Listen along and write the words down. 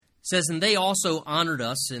says, "And they also honored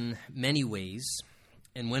us in many ways,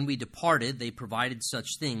 and when we departed, they provided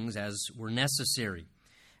such things as were necessary.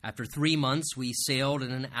 After 3 months, we sailed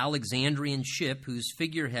in an Alexandrian ship whose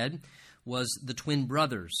figurehead was the twin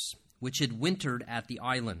brothers, which had wintered at the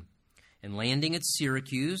island. And landing at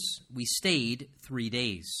Syracuse, we stayed 3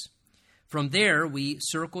 days. From there, we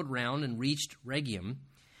circled round and reached Rhegium.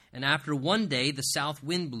 And after 1 day, the south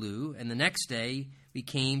wind blew, and the next day we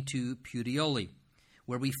came to Puteoli,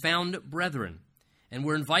 where we found brethren, and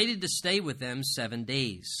were invited to stay with them 7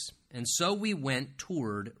 days. And so we went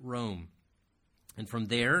toward Rome. And from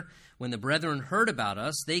there, when the brethren heard about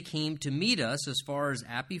us, they came to meet us as far as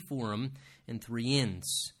Apiforum and 3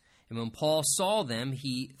 Inns. And when Paul saw them,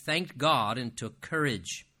 he thanked God and took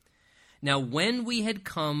courage. Now when we had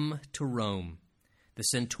come to Rome, the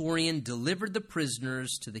centurion delivered the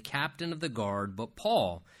prisoners to the captain of the guard, but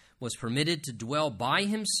Paul was permitted to dwell by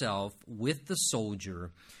himself with the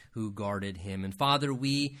soldier who guarded him." And Father,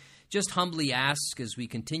 we just humbly ask as we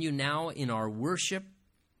continue now in our worship,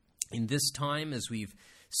 in this time as we've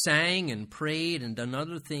sang and prayed and done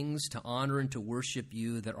other things to honor and to worship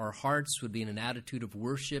you, that our hearts would be in an attitude of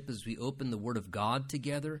worship as we open the Word of God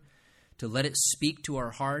together, to let it speak to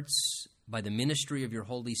our hearts by the ministry of your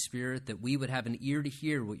Holy Spirit, that we would have an ear to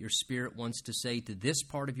hear what your Spirit wants to say to this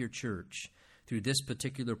part of your church through this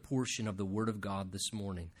particular portion of the Word of God this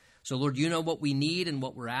morning. So, Lord, you know what we need and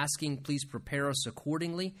what we're asking. Please prepare us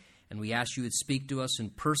accordingly, and we ask you would speak to us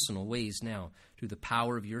in personal ways now through the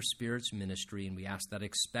power of your Spirit's ministry, and we ask that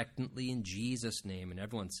expectantly in Jesus' name. And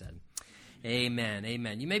everyone said, amen,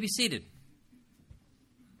 amen. You may be seated.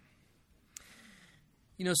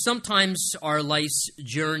 You know, sometimes our life's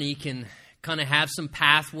journey can kind of have some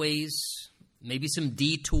pathways, maybe some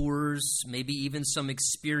detours, maybe even some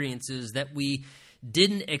experiences that we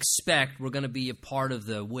didn't expect were going to be a part of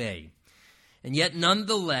the way. And yet,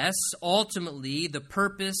 nonetheless, ultimately, the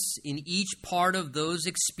purpose in each part of those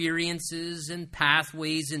experiences and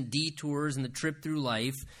pathways and detours and the trip through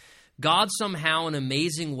life, God somehow in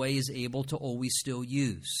amazing way is able to always still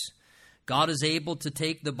use. God is able to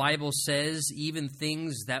take, the Bible says, even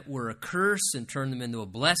things that were a curse and turn them into a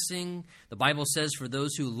blessing. The Bible says for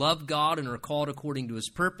those who love God and are called according to his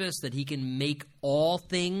purpose, that he can make all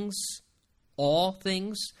things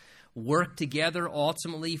work together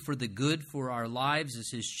ultimately for the good for our lives as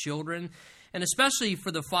his children. And especially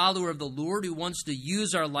for the follower of the Lord who wants to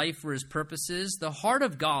use our life for his purposes, the heart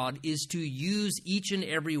of God is to use each and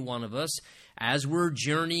every one of us as we're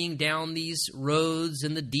journeying down these roads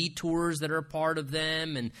and the detours that are part of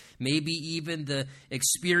them, and maybe even the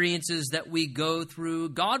experiences that we go through.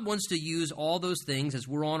 God wants to use all those things as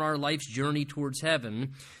we're on our life's journey towards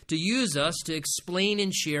heaven, to use us to explain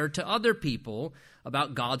and share to other people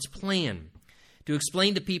about God's plan, to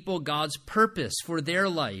explain to people God's purpose for their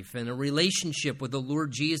life and a relationship with the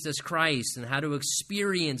Lord Jesus Christ and how to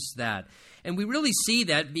experience that. And we really see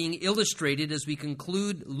that being illustrated as we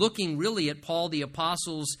conclude looking really at Paul the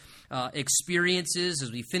Apostle's experiences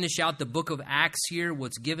as we finish out the book of Acts here,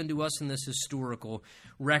 what's given to us in this historical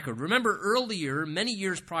record. Remember earlier, many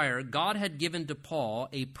years prior, God had given to Paul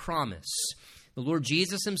a promise. The Lord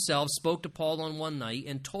Jesus himself spoke to Paul on one night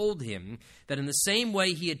and told him that in the same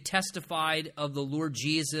way he had testified of the Lord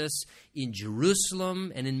Jesus in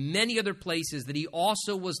Jerusalem and in many other places, that he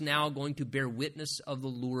also was now going to bear witness of the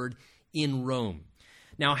Lord in Rome.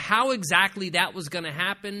 Now, how exactly that was going to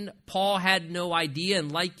happen, Paul had no idea.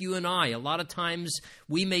 And like you and I, a lot of times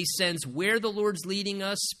we may sense where the Lord's leading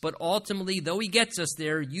us, but ultimately, though he gets us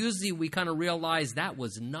there, usually we kind of realize that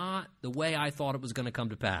was not the way I thought it was going to come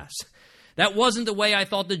to pass. That wasn't the way I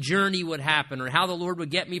thought the journey would happen or how the Lord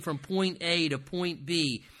would get me from point A to point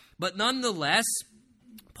B. But nonetheless,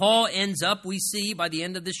 Paul ends up, we see by the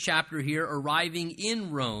end of this chapter here, arriving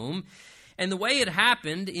in Rome. And the way it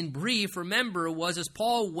happened, in brief, remember, was as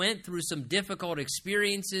Paul went through some difficult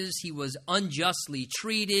experiences, he was unjustly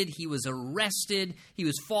treated, he was arrested, he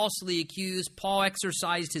was falsely accused. Paul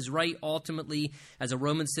exercised his right ultimately as a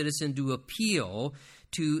Roman citizen to appeal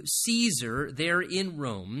to Caesar there in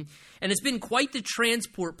Rome. And it's been quite the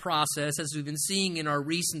transport process, as we've been seeing in our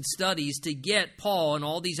recent studies, to get Paul and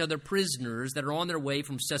all these other prisoners that are on their way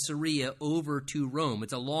from Caesarea over to Rome.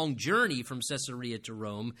 It's a long journey from Caesarea to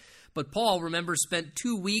Rome. But Paul, remember, spent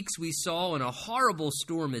 2 weeks, we saw, in a horrible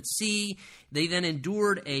storm at sea. They then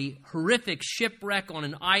endured a horrific shipwreck on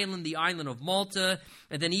an island, the island of Malta.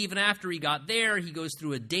 And then even after he got there, he goes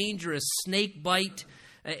through a dangerous snake bite.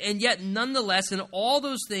 And yet, nonetheless, in all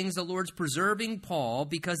those things, the Lord's preserving Paul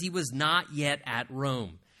because he was not yet at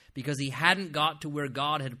Rome, because he hadn't got to where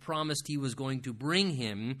God had promised he was going to bring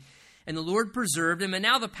him. And the Lord preserved him. And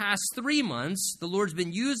now the past 3 months, the Lord's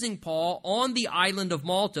been using Paul on the island of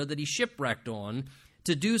Malta that he shipwrecked on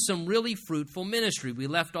to do some really fruitful ministry. We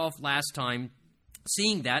left off last time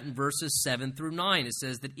seeing that in verses 7 through 9. It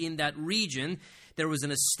says that in that region, there was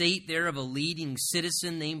an estate there of a leading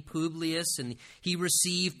citizen named Publius, and he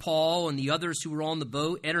received Paul and the others who were on the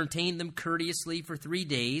boat, entertained them courteously for 3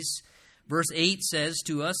 days. Verse 8 says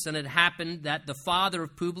to us, and it happened that the father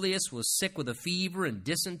of Publius was sick with a fever and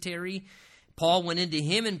dysentery. Paul went into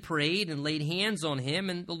him and prayed and laid hands on him,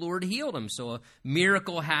 and the Lord healed him. So a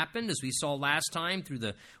miracle happened, as we saw last time, through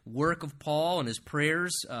the work of Paul and his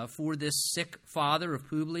prayers for this sick father of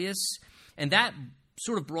Publius. And that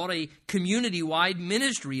sort of brought a community-wide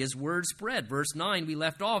ministry as word spread. Verse 9, we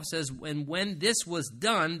left off, says, and when this was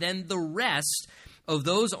done, then the rest of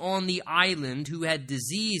those on the island who had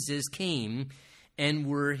diseases came and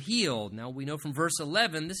were healed. Now, we know from verse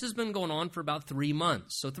 11, this has been going on for about 3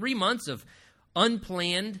 months. So 3 months of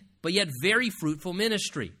unplanned, but yet very fruitful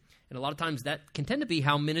ministry. And a lot of times that can tend to be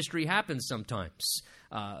how ministry happens sometimes.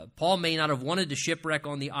 Paul may not have wanted to shipwreck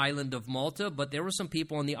on the island of Malta, but there were some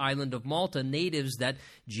people on the island of Malta, natives that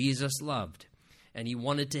Jesus loved. And he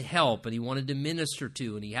wanted to help, and he wanted to minister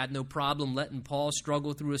to, and he had no problem letting Paul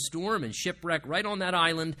struggle through a storm and shipwreck right on that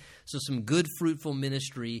island, so some good, fruitful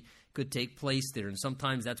ministry could take place there. And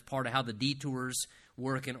sometimes that's part of how the detours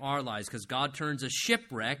work in our lives, because God turns a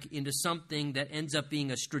shipwreck into something that ends up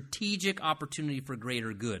being a strategic opportunity for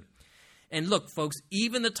greater good. And look, folks,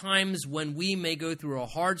 even the times when we may go through a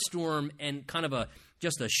hard storm and kind of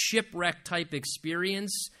just a shipwreck type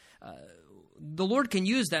experience, the Lord can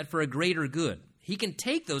use that for a greater good. He can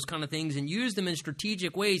take those kind of things and use them in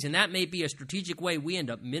strategic ways, and that may be a strategic way we end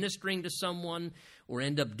up ministering to someone or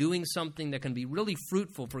end up doing something that can be really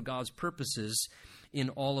fruitful for God's purposes in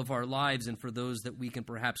all of our lives and for those that we can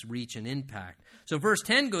perhaps reach and impact. So verse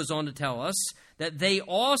 10 goes on to tell us that they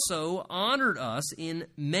also honored us in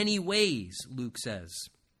many ways, Luke says.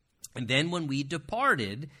 And then when we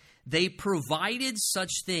departed, they provided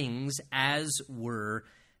such things as were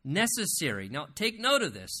necessary. Now, take note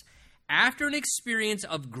of this. After an experience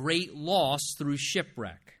of great loss through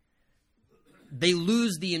shipwreck, they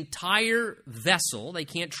lose the entire vessel. They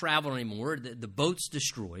can't travel anymore. The boat's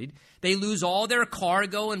destroyed. They lose all their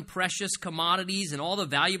cargo and precious commodities and all the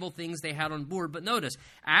valuable things they had on board. But notice,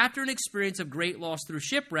 after an experience of great loss through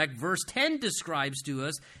shipwreck, verse 10 describes to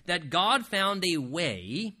us that God found a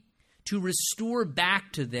way to restore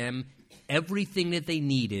back to them everything that they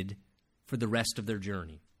needed for the rest of their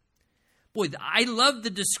journey. Boy, I love the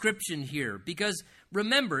description here because,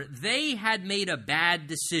 remember, they had made a bad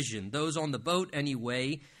decision, those on the boat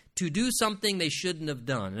anyway, to do something they shouldn't have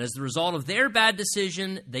done. And as a result of their bad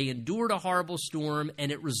decision, they endured a horrible storm, and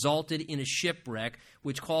it resulted in a shipwreck,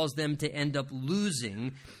 which caused them to end up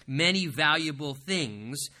losing many valuable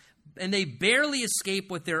things. And they barely escape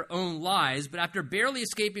with their own lives, but after barely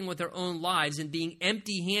escaping with their own lives and being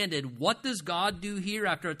empty-handed, what does God do here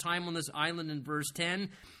after a time on this island in verse 10?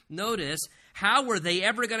 Notice, how were they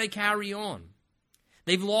ever going to carry on?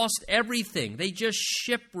 They've lost everything. They just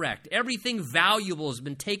shipwrecked. Everything valuable has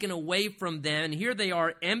been taken away from them. And here they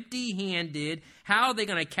are empty-handed. How are they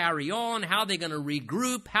going to carry on? How are they going to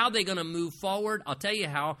regroup? How are they going to move forward? I'll tell you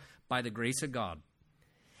how, by the grace of God.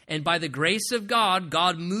 And by the grace of God,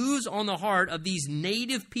 God moves on the heart of these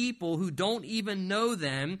native people who don't even know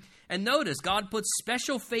them. And notice, God puts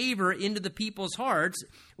special favor into the people's hearts.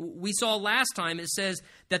 We saw last time, it says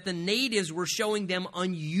that the natives were showing them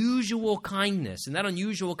unusual kindness. And that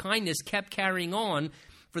unusual kindness kept carrying on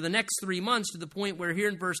for the next 3 months to the point where here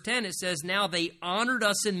in verse 10 it says, now they honored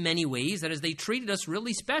us in many ways. That is, they treated us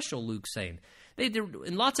really special, Luke's saying. They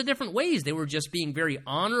in lots of different ways. They were just being very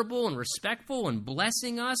honorable and respectful and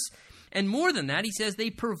blessing us. And more than that, he says they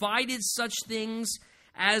provided such things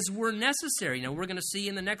as were necessary. Now, we're going to see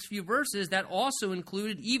in the next few verses that also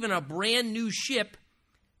included even a brand new ship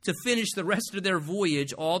to finish the rest of their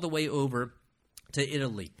voyage all the way over to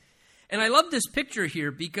Italy. And I love this picture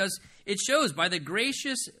here because it shows by the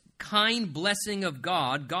gracious, kind blessing of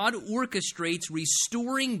God, God orchestrates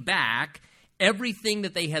restoring back everything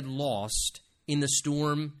that they had lost in the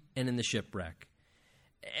storm and in the shipwreck.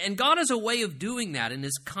 And God has a way of doing that in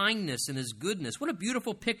his kindness and his goodness. What a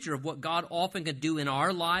beautiful picture of what God often can do in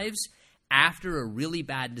our lives after a really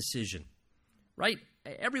bad decision, right?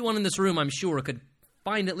 Everyone in this room, I'm sure, could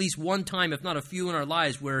find at least one time, if not a few in our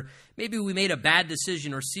lives, where maybe we made a bad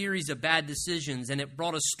decision or series of bad decisions and it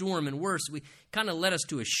brought a storm, and worse, we kind of led us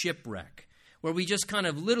to a shipwreck, where we just kind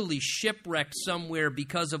of literally shipwrecked somewhere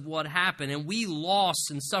because of what happened, and we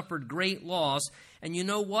lost and suffered great loss. And you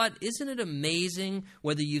know what? Isn't it amazing?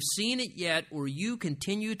 Whether you've seen it yet or you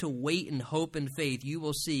continue to wait in hope and faith, you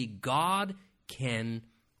will see God can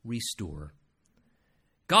restore.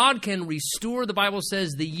 God can restore, the Bible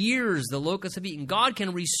says, the years the locusts have eaten. God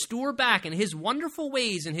can restore back in His wonderful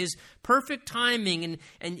ways and His perfect timing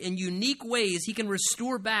and unique ways. He can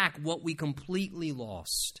restore back what we completely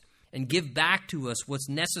lost and give back to us what's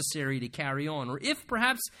necessary to carry on. Or if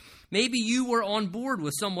perhaps maybe you were on board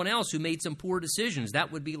with someone else who made some poor decisions,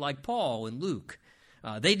 that would be like Paul and Luke.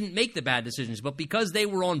 They didn't make the bad decisions, but because they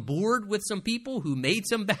were on board with some people who made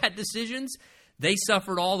some bad decisions, they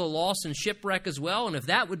suffered all the loss and shipwreck as well. And if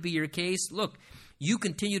that would be your case, look, you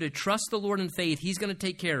continue to trust the Lord in faith. He's going to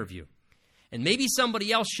take care of you. And maybe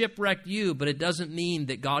somebody else shipwrecked you, but it doesn't mean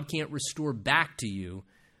that God can't restore back to you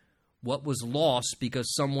what was lost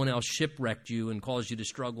because someone else shipwrecked you and caused you to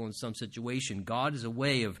struggle in some situation. God is a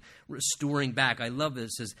way of restoring back. I love this.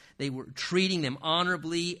 It says they were treating them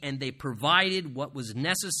honorably and they provided what was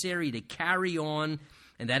necessary to carry on.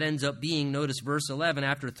 And that ends up being, notice verse 11,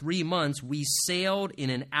 after 3 months, we sailed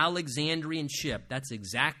in an Alexandrian ship. That's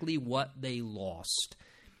exactly what they lost,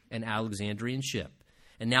 an Alexandrian ship.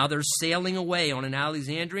 And now they're sailing away on an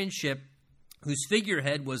Alexandrian ship whose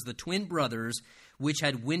figurehead was the twin brothers, which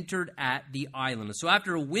had wintered at the island. So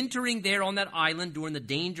after wintering there on that island during the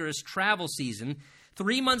dangerous travel season,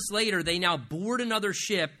 3 months later, they now board another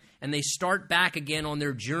ship and they start back again on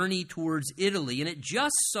their journey towards Italy. And it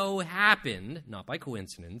just so happened, not by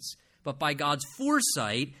coincidence, but by God's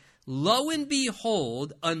foresight, lo and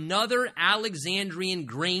behold, another Alexandrian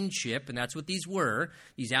grain ship, and that's what these were.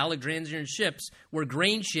 These Alexandrian ships were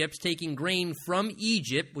grain ships taking grain from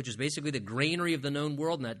Egypt, which is basically the granary of the known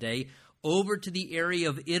world in that day, over to the area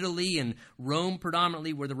of Italy and Rome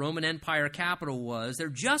predominantly, where the Roman Empire capital was. There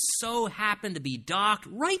just so happened to be docked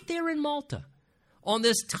right there in Malta, on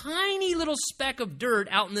this tiny little speck of dirt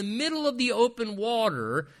out in the middle of the open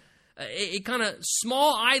water, a kind of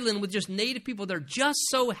small island with just native people there just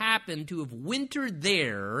so happened to have wintered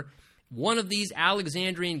there, one of these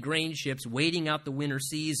Alexandrian grain ships waiting out the winter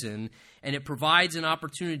season, and it provides an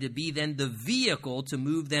opportunity to be then the vehicle to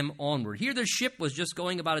move them onward. Here the ship was just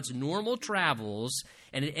going about its normal travels,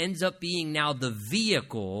 and it ends up being now the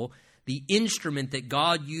vehicle, the instrument that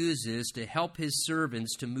God uses to help His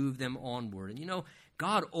servants to move them onward. And you know,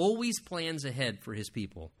 God always plans ahead for His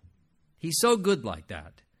people. He's so good like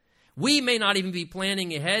that. We may not even be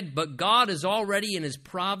planning ahead, but God is already in His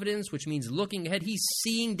providence, which means looking ahead. He's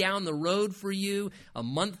seeing down the road for you a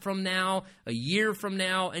month from now, a year from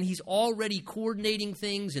now, and He's already coordinating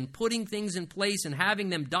things and putting things in place and having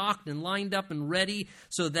them docked and lined up and ready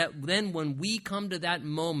so that then when we come to that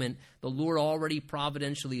moment, the Lord already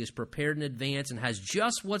providentially is prepared in advance and has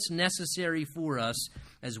just what's necessary for us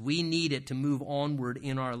as we need it to move onward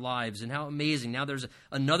in our lives. And how amazing. Now there's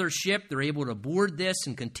another ship. They're able to board this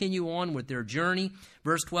and continue on with their journey.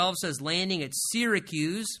 Verse 12 says, landing at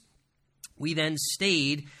Syracuse, we then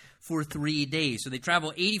stayed for 3 days. So they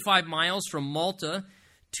travel 85 miles from Malta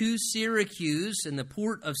to Syracuse, and the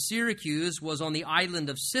port of Syracuse was on the island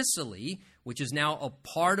of Sicily, which is now a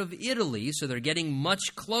part of Italy. So they're getting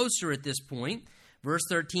much closer at this point. Verse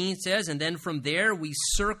 13 says, and then from there we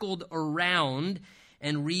circled around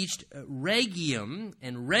and reached Rhegium,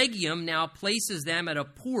 and Rhegium now places them at a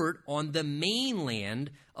port on the mainland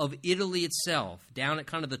of Italy itself, down at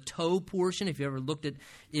kind of the toe portion. If you ever looked at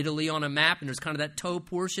Italy on a map and there's kind of that toe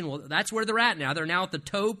portion, well, that's where they're at now. They're now at the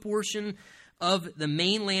toe portion of the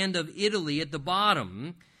mainland of Italy at the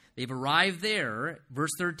bottom. They've arrived there.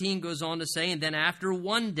 Verse 13 goes on to say, and then after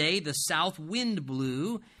one day the south wind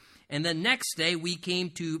blew, and the next day we came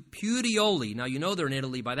to Puteoli. Now you know they're in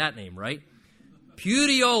Italy by that name, right?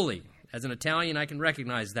 Puteoli. As an Italian, I can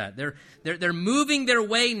recognize that. They're moving their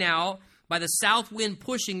way now by the south wind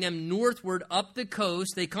pushing them northward up the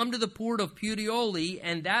coast. They come to the port of Puteoli,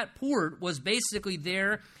 and that port was basically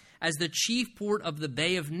there as the chief port of the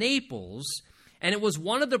Bay of Naples, and it was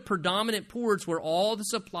one of the predominant ports where all the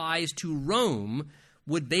supplies to Rome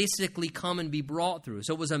would basically come and be brought through.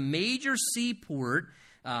 So it was a major seaport,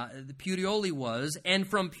 the Puteoli was, and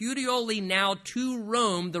from Puteoli now to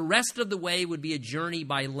Rome, the rest of the way would be a journey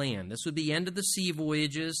by land. This would be the end of the sea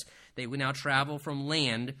voyages. They would now travel from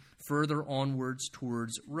land further onwards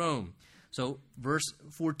towards Rome. So verse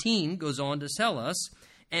 14 goes on to tell us,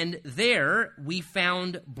 and there we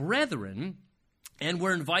found brethren, and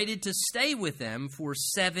were invited to stay with them for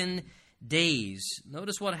 7 days.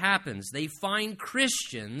 Notice what happens. They find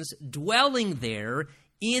Christians dwelling there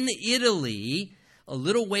in Italy, a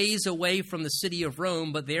little ways away from the city of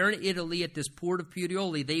Rome, but there in Italy at this port of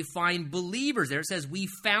Puteoli, they find believers there. It says, we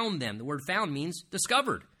found them. The word found means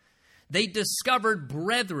discovered. They discovered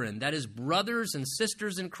brethren, that is, brothers and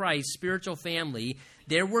sisters in Christ, spiritual family.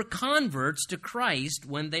 There were converts to Christ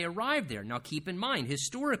when they arrived there. Now keep in mind,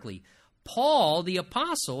 historically, Paul, the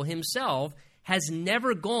apostle himself, has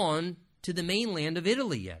never gone to the mainland of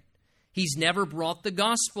Italy yet. He's never brought the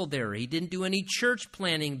gospel there. He didn't do any church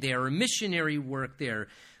planting there or missionary work there,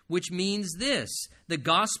 which means this: the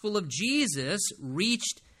gospel of Jesus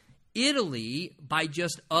reached Italy by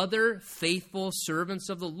just other faithful servants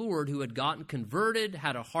of the Lord who had gotten converted,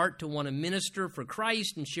 had a heart to want to minister for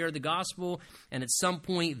Christ and share the gospel, and at some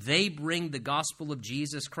point they bring the gospel of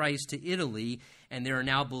Jesus Christ to Italy, and there are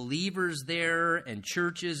now believers there and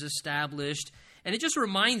churches established. And it just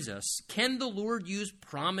reminds us, can the Lord use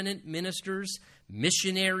prominent ministers,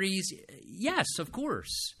 missionaries? Yes, of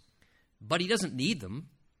course, but he doesn't need them.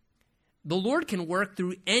 The Lord can work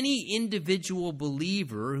through any individual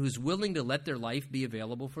believer who's willing to let their life be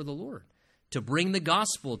available for the Lord, to bring the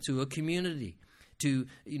gospel to a community, to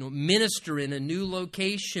minister in a new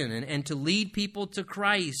location and to lead people to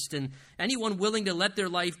Christ. And anyone willing to let their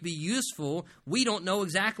life be useful. We don't know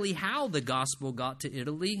exactly how the gospel got to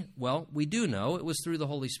Italy. Well, we do know it was through the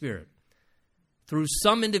Holy Spirit, through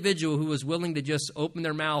some individual who was willing to just open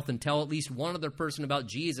their mouth and tell at least one other person about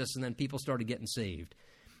Jesus, and then people started getting saved.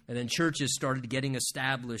 And then churches started getting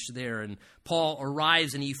established there. And Paul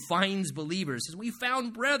arrives and he finds believers. He says, we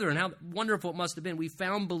found brethren. How wonderful it must have been. We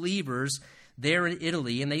found believers there in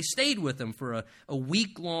Italy. And they stayed with them for a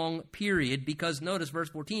week-long period because, notice verse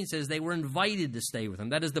 14 says, they were invited to stay with them.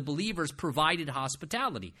 That is, the believers provided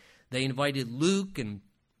hospitality. They invited Luke and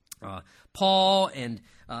Paul and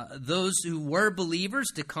those who were believers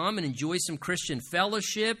to come and enjoy some Christian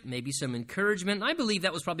fellowship, maybe some encouragement. And I believe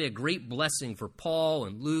that was probably a great blessing for Paul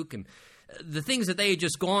and Luke and the things that they had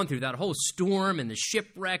just gone through, that whole storm and the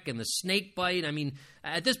shipwreck and the snake bite. I mean,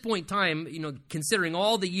 at this point in time, considering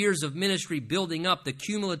all the years of ministry building up, the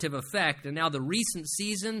cumulative effect, and now the recent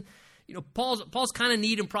season, Paul's kind of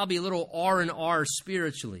needing probably a little R&R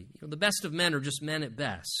spiritually. The best of men are just men at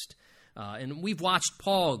best. And we've watched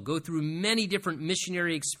Paul go through many different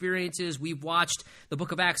missionary experiences. We've watched the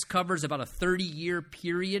book of Acts covers about a 30-year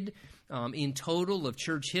period in total of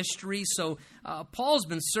church history. So Paul's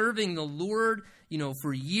been serving the Lord,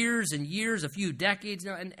 for years and years, a few decades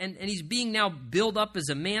now, and he's being now built up as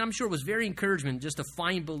a man. I'm sure it was very encouragement just to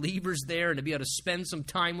find believers there and to be able to spend some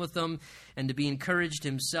time with them and to be encouraged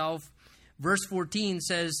himself. Verse 14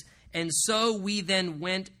 says, and so we then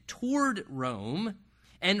went toward Rome.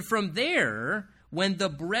 And from there, when the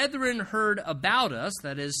brethren heard about us,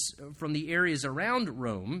 that is, from the areas around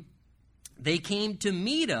Rome, they came to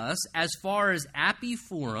meet us as far as Appii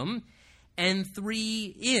Forum and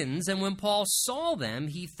 3 Inns. And when Paul saw them,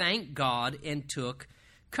 he thanked God and took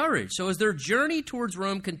courage. So as their journey towards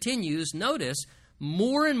Rome continues, notice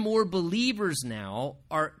more and more believers now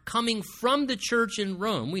are coming from the church in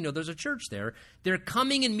Rome. We know there's a church there. They're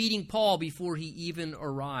coming and meeting Paul before he even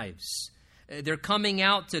arrives. They're coming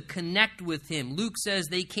out to connect with him. Luke says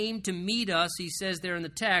they came to meet us, he says there in the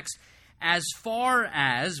text, as far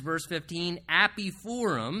as, verse 15, Appii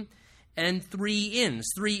Forum and 3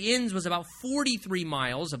 Inns. 3 Inns was about 43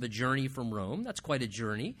 miles of a journey from Rome. That's quite a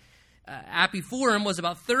journey. Appii Forum was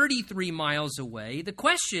about 33 miles away. The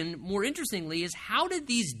question, more interestingly, is how did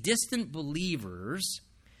these distant believers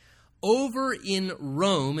over in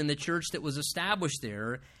Rome, in the church that was established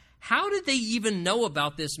there, how did they even know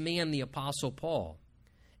about this man, the Apostle Paul?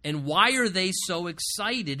 And why are they so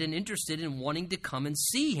excited and interested in wanting to come and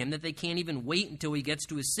see him that they can't even wait until he gets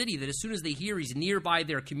to his city, that as soon as they hear he's nearby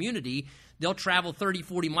their community, they'll travel 30,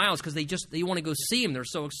 40 miles because they want to go see him. They're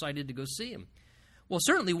so excited to go see him. Well,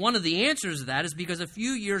 certainly one of the answers to that is because a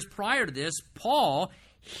few years prior to this, Paul,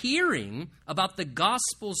 hearing about the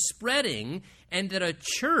gospel spreading and that a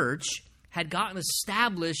church had gotten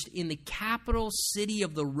established in the capital city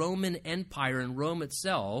of the Roman Empire, in Rome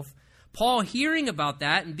itself, Paul, hearing about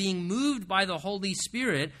that and being moved by the Holy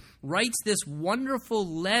Spirit, writes this wonderful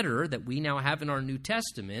letter that we now have in our New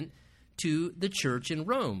Testament to the church in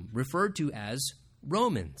Rome, referred to as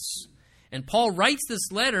Romans. And Paul writes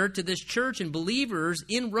this letter to this church and believers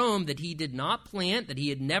in Rome that he did not plant, that he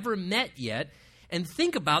had never met yet. And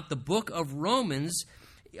think about the book of Romans,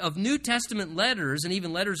 of New Testament letters and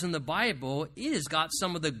even letters in the Bible, it has got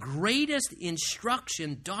some of the greatest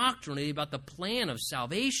instruction doctrinally about the plan of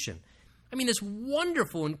salvation. I mean, this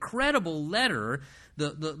wonderful, incredible letter, the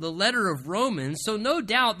letter of Romans. So no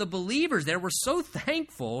doubt the believers there were so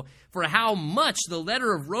thankful for how much the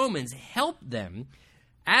letter of Romans helped them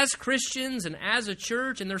as Christians and as a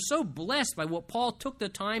church, and they're so blessed by what Paul took the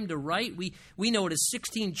time to write. We know it is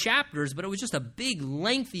 16 chapters, but it was just a big,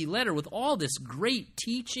 lengthy letter with all this great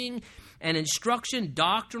teaching and instruction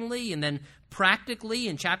doctrinally and then practically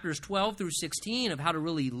in chapters 12 through 16 of how to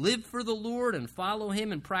really live for the Lord and follow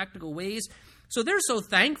him in practical ways. So they're so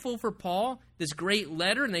thankful for Paul, this great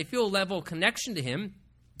letter, and they feel a level of connection to him.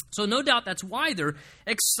 So no doubt that's why they're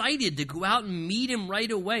excited to go out and meet him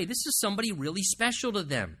right away. This is somebody really special to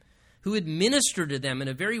them, who had ministered to them in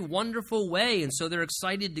a very wonderful way, and so they're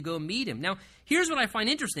excited to go meet him. Now, here's what I find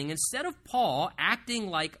interesting. Instead of Paul acting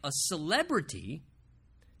like a celebrity,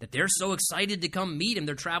 that they're so excited to come meet him,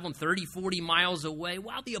 they're traveling 30, 40 miles away.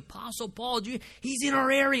 Wow, the Apostle Paul, he's in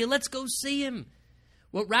our area. Let's go see him.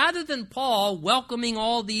 Well, rather than Paul welcoming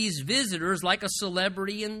all these visitors like a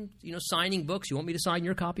celebrity and, signing books, you want me to sign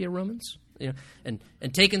your copy of Romans? And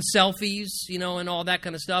taking selfies, and all that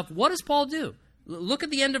kind of stuff. What does Paul do? Look at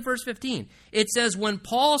the end of verse 15. It says, when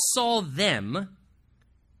Paul saw them,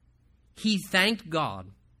 he thanked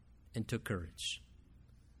God and took courage.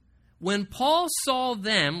 When Paul saw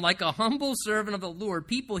them, like a humble servant of the Lord,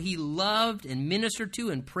 people he loved and ministered to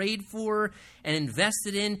and prayed for and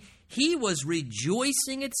invested in, he was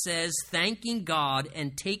rejoicing, it says, thanking God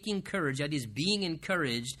and taking courage, that is, being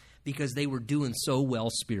encouraged because they were doing so well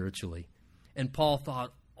spiritually. And Paul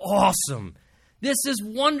thought, awesome. This is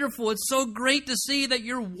wonderful. It's so great to see that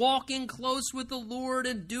you're walking close with the Lord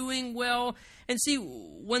and doing well. And see,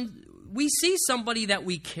 when we see somebody that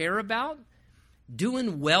we care about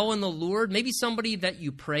doing well in the Lord, maybe somebody that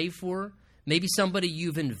you pray for, maybe somebody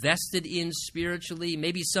you've invested in spiritually,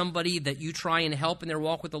 maybe somebody that you try and help in their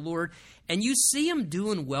walk with the Lord, and you see them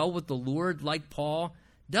doing well with the Lord like Paul,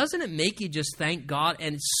 doesn't it make you just thank God?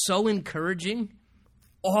 And it's so encouraging.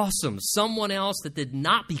 Awesome. Someone else that did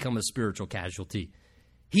not become a spiritual casualty.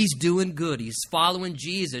 He's doing good. He's following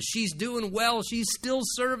Jesus. She's doing well. She's still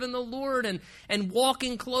serving the Lord and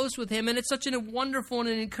walking close with him. And it's such a wonderful and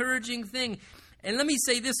an encouraging thing. And let me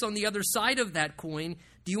say this on the other side of that coin.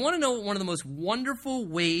 Do you want to know one of the most wonderful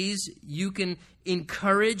ways you can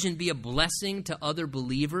encourage and be a blessing to other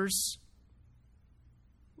believers?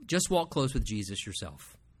 Just walk close with Jesus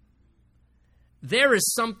yourself. There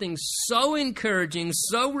is something so encouraging,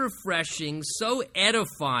 so refreshing, so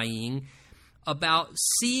edifying about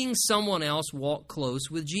seeing someone else walk close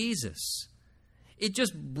with Jesus. It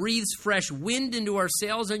just breathes fresh wind into our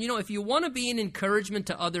sails. And, if you want to be an encouragement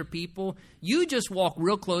to other people, you just walk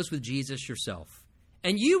real close with Jesus yourself.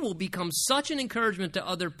 And you will become such an encouragement to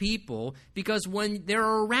other people because when they're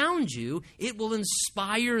around you, it will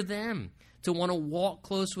inspire them to want to walk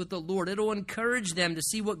close with the Lord. It'll encourage them to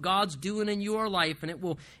see what God's doing in your life, and it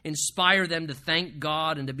will inspire them to thank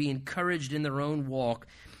God and to be encouraged in their own walk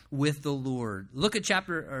with the Lord. Look at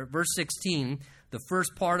verse 16, the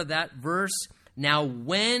first part of that verse. Now,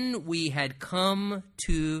 when we had come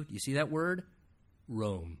to, do you see that word?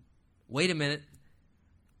 Rome. Wait a minute.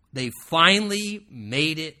 They finally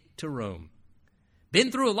made it to Rome. Been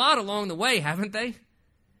through a lot along the way, haven't they?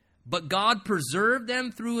 But God preserved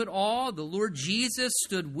them through it all. The Lord Jesus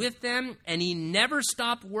stood with them, and he never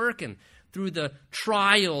stopped working through the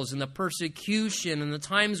trials and the persecution and the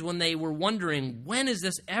times when they were wondering, when is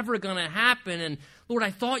this ever going to happen? And Lord,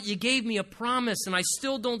 I thought you gave me a promise, and I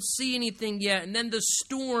still don't see anything yet. And then the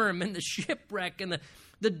storm and the shipwreck and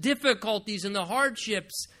the difficulties and the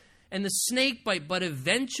hardships and the snake bite. But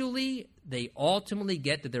eventually, they ultimately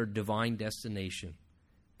get to their divine destination.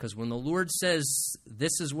 Because when the Lord says,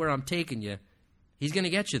 this is where I'm taking you, he's going to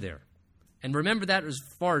get you there. And remember that as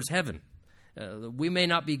far as heaven. We may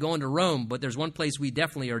not be going to Rome, but there's one place we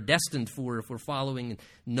definitely are destined for if we're following and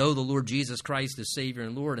know the Lord Jesus Christ as Savior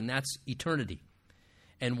and Lord, and that's eternity.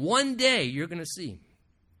 And one day you're going to see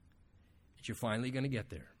that you're finally going to get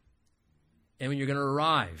there. And when you're going to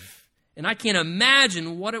arrive. And I can't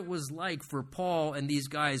imagine what it was like for Paul and these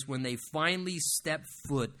guys when they finally stepped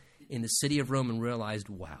foot in the city of Rome and realized,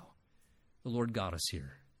 wow, the Lord got us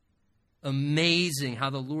here. Amazing how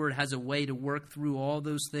the Lord has a way to work through all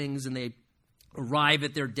those things, and they arrive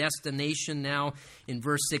at their destination now. In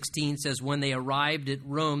verse 16 says, when they arrived at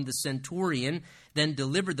Rome, the centurion then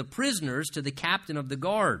delivered the prisoners to the captain of the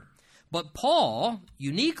guard. But Paul,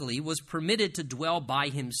 uniquely, was permitted to dwell by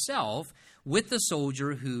himself with the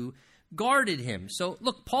soldier who guarded him. So,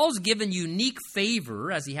 look, Paul's given unique favor,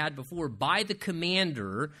 as he had before, by the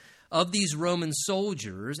commander of these Roman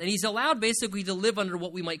soldiers, and he's allowed basically to live under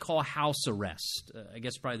what we might call house arrest. I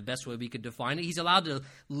guess probably the best way we could define it. He's allowed to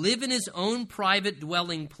live in his own private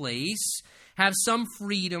dwelling place, have some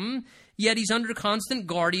freedom, yet he's under constant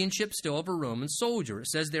guardianship still of a Roman soldier. It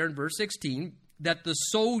says there in verse 16 that the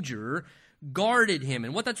soldier guarded him.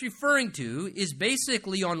 And what that's referring to is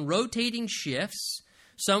basically on rotating shifts,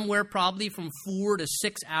 somewhere probably from 4 to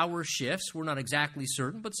 6 hour shifts. We're not exactly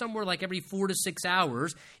certain, but somewhere like every 4 to 6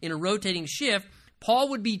 hours in a rotating shift, Paul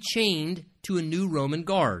would be chained to a new Roman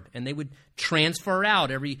guard, and they would transfer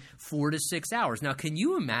out every 4 to 6 hours. Now, can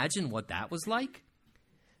you imagine what that was like?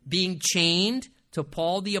 Being chained to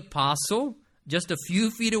Paul the Apostle just a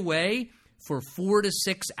few feet away for 4 to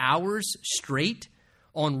 6 hours straight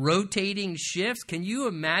on rotating shifts. Can you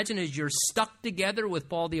imagine as you're stuck together with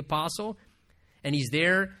Paul the Apostle and he's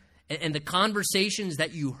there, and the conversations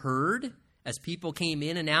that you heard as people came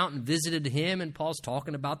in and out and visited him, and Paul's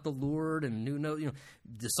talking about the Lord and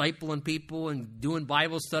discipling people and doing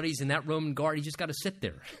Bible studies, and that Roman guard, he just got to sit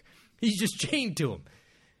there. He's just chained to him.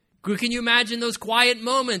 Can you imagine those quiet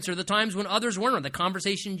moments or the times when others weren't, or the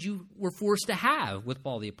conversations you were forced to have with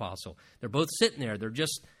Paul the Apostle? They're both sitting there. They're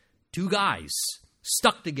just two guys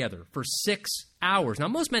stuck together for 6 hours. Now,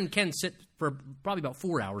 most men can sit for probably about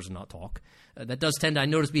 4 hours and not talk. That does tend to, I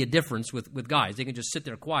notice, be a difference with guys. They can just sit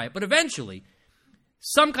there quiet. But eventually,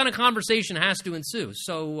 some kind of conversation has to ensue.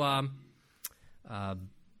 So,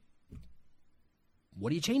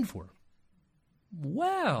 what are you chained for?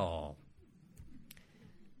 Well,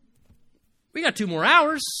 we got 2 more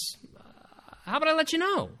hours. How about I let you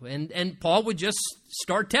know? And Paul would just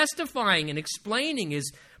start testifying and explaining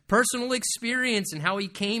his personal experience and how he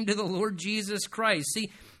came to the Lord Jesus Christ.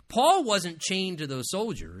 See, Paul wasn't chained to those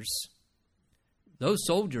soldiers. Those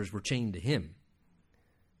soldiers were chained to him.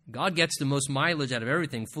 God gets the most mileage out of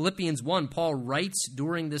everything. Philippians 1, Paul writes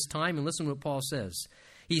during this time, and listen to what Paul says.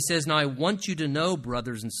 He says, "Now I want you to know,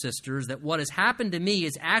 brothers and sisters, that what has happened to me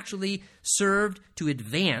has actually served to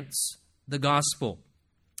advance the gospel.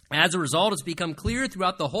 As a result, it's become clear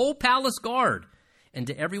throughout the whole palace guard and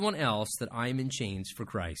to everyone else that I am in chains for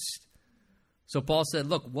Christ." So Paul said,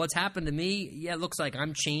 look, what's happened to me, it looks like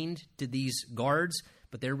I'm chained to these guards,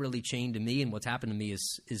 but they're really chained to me, and what's happened to me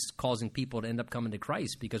is causing people to end up coming to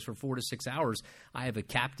Christ, because for 4 to 6 hours, I have a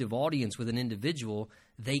captive audience with an individual.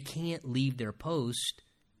 They can't leave their post,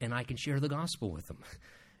 and I can share the gospel with them.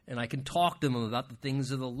 And I can talk to them about the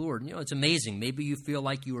things of the Lord. It's amazing. Maybe you feel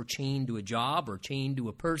like you are chained to a job or chained to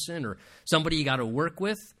a person or somebody you got to work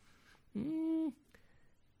with.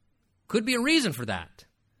 Could be a reason for that.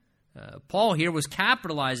 Paul here was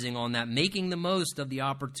capitalizing on that, making the most of the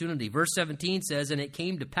opportunity. Verse 17 says, "And it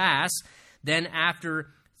came to pass then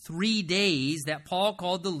after 3 days that Paul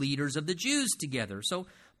called the leaders of the Jews together." So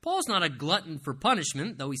Paul's not a glutton for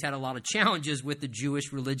punishment, though he's had a lot of challenges with the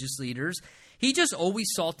Jewish religious leaders. He just always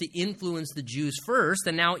sought to influence the Jews first,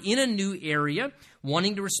 and now in a new area,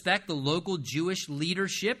 wanting to respect the local Jewish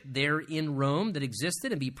leadership there in Rome that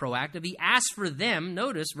existed and be proactive, he asked for them,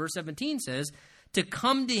 notice verse 17 says, to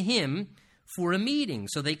come to him for a meeting.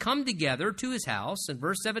 So they come together to his house, and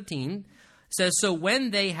verse 17 says, "So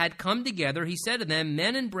when they had come together, he said to them,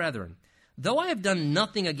 'Men and brethren, though I have done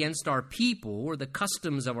nothing against our people or the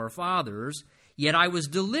customs of our fathers, yet I was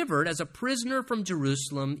delivered as a prisoner from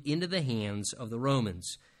Jerusalem into the hands of the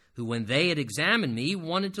Romans, who when they had examined me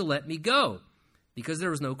wanted to let me go, because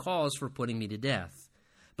there was no cause for putting me to death.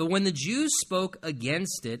 But when the Jews spoke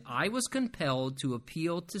against it, I was compelled to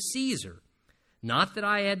appeal to Caesar. Not that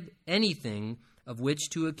I had anything of which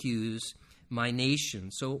to accuse my nation.'"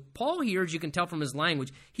 So Paul here, as you can tell from his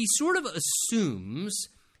language, he sort of assumes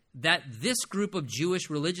that this group of Jewish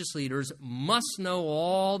religious leaders must know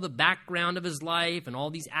all the background of his life and all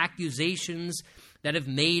these accusations that have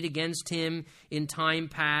made against him in time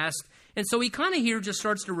past. And so he kind of here just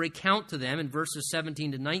starts to recount to them in verses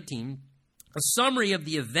 17 to 19 a summary of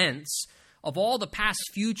the events of all the past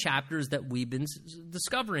few chapters that we've been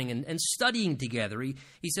discovering and studying together.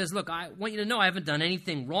 He says, look, I want you to know I haven't done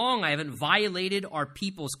anything wrong. I haven't violated our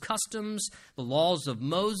people's customs, the laws of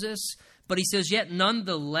Moses. But he says, yet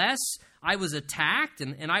nonetheless, I was attacked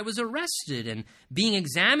and I was arrested. And being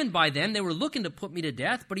examined by them, they were looking to put me to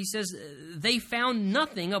death. But he says, they found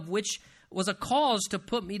nothing of which was a cause to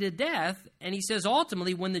put me to death. And he says,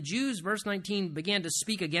 ultimately, when the Jews, verse 19, began to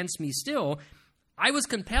speak against me still, I was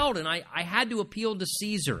compelled and I had to appeal to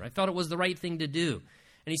Caesar. I thought it was the right thing to do.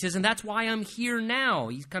 And he says, and that's why I'm here now.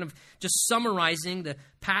 He's kind of just summarizing the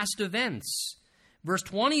past events. Verse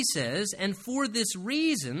 20 says, and for this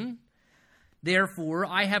reason, therefore,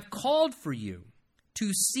 I have called for you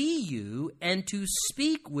to see you and to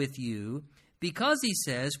speak with you, because he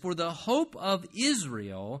says, for the hope of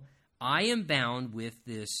Israel, I am bound with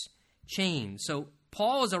this chain. So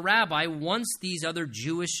Paul, as a rabbi, wants these other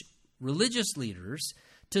Jewish religious leaders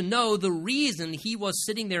to know the reason he was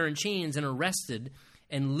sitting there in chains and arrested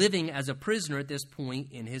and living as a prisoner at this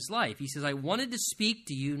point in his life. He says, I wanted to speak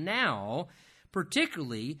to you now,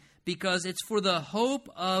 particularly because it's for the hope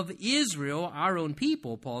of Israel, our own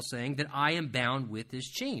people, Paul's saying, that I am bound with this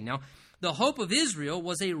chain. Now, the hope of Israel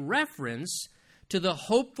was a reference to the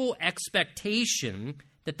hopeful expectation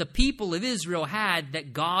that the people of Israel had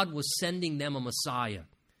that God was sending them a Messiah,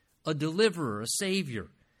 a deliverer, a Savior.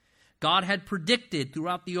 God had predicted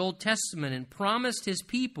throughout the Old Testament and promised his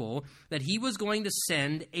people that he was going to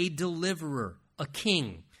send a deliverer, a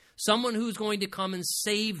king, someone who was going to come and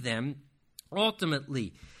save them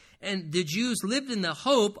ultimately. And the Jews lived in the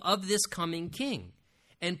hope of this coming king.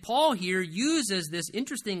 And Paul here uses this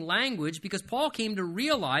interesting language because Paul came to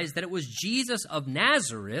realize that it was Jesus of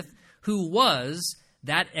Nazareth who was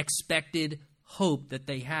that expected hope that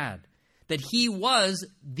they had. That he was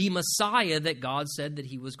the Messiah that God said that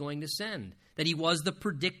he was going to send. That he was the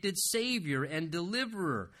predicted Savior and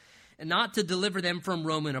deliverer. And not to deliver them from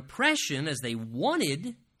Roman oppression as they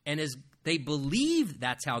wanted and as they believed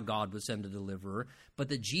that's how God would send a deliverer, but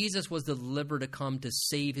that Jesus was the deliverer to come to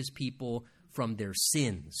save his people from their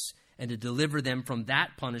sins and to deliver them from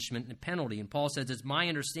that punishment and penalty. And Paul says, it's my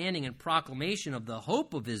understanding and proclamation of the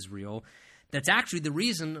hope of Israel that's actually the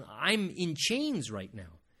reason I'm in chains right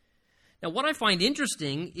now. Now, what I find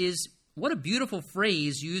interesting is what a beautiful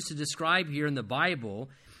phrase used to describe here in the Bible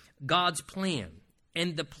God's plan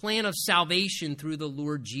and the plan of salvation through the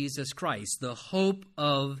Lord Jesus Christ, the hope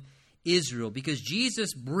of Israel, because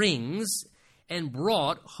Jesus brings and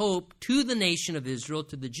brought hope to the nation of Israel,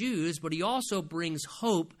 to the Jews, but he also brings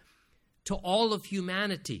hope to all of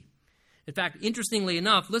humanity. In fact, interestingly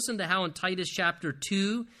enough, listen to how in Titus chapter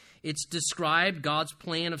 2, it's described God's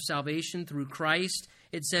plan of salvation through Christ.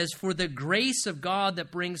 It says, for the grace of God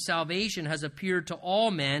that brings salvation has appeared to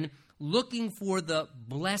all men, looking for the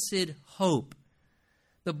blessed hope.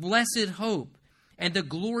 The blessed hope. And the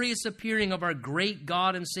glorious appearing of our great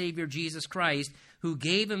God and Savior Jesus Christ, who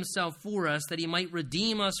gave himself for us that he might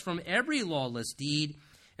redeem us from every lawless deed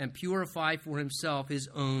and purify for himself his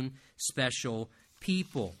own special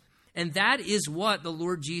people. And that is what the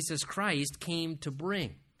Lord Jesus Christ came to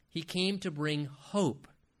bring. He came to bring hope.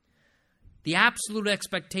 The absolute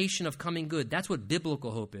expectation of coming good. That's what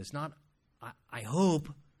biblical hope is. Not, I hope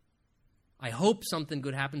something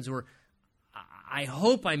good happens, or I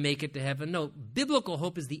hope I make it to heaven. No, biblical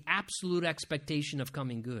hope is the absolute expectation of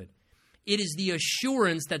coming good. It is the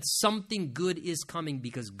assurance that something good is coming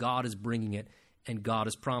because God is bringing it and God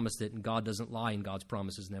has promised it and God doesn't lie and God's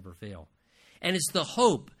promises never fail. And it's the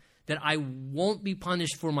hope that I won't be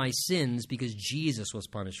punished for my sins because Jesus was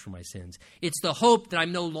punished for my sins. It's the hope that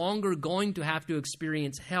I'm no longer going to have to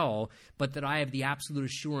experience hell, but that I have the absolute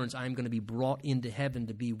assurance I'm going to be brought into heaven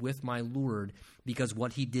to be with my Lord because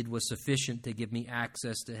what he did was sufficient to give me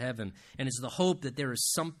access to heaven. And it's the hope that there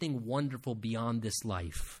is something wonderful beyond this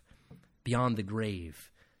life, beyond the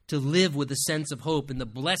grave, to live with a sense of hope and the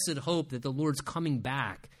blessed hope that the Lord's coming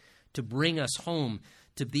back to bring us home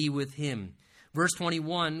to be with him. Verse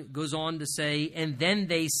 21 goes on to say, and then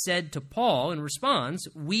they said to Paul in response,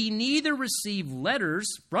 we neither receive letters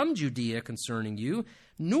from Judea concerning you,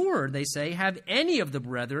 nor, they say, have any of the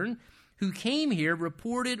brethren who came here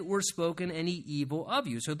reported or spoken any evil of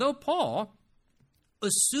you. So though Paul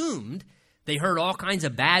assumed they heard all kinds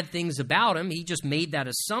of bad things about him, he just made that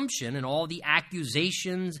assumption, and all the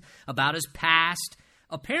accusations about his past,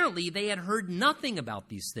 apparently they had heard nothing about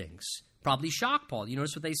these things. Probably shocked Paul. You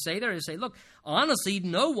notice what they say there? They say, look, honestly,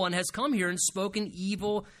 no one has come here and spoken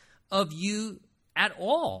evil of you at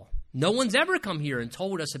all. No one's ever come here and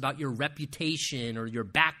told us about your reputation or your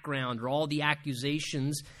background or all the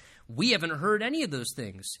accusations. We haven't heard any of those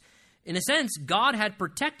things. In a sense, God had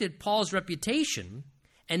protected Paul's reputation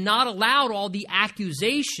and not allowed all the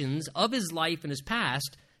accusations of his life and his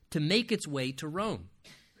past to make its way to Rome.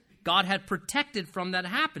 God had protected from that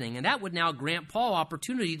happening, and that would now grant Paul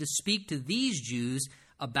opportunity to speak to these Jews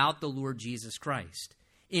about the Lord Jesus Christ.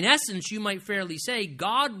 In essence, you might fairly say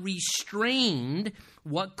God restrained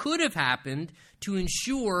what could have happened to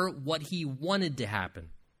ensure what he wanted to happen.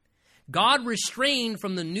 God restrained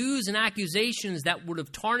from the news and accusations that would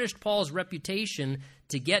have tarnished Paul's reputation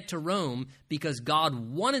to get to Rome because God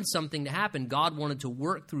wanted something to happen. God wanted to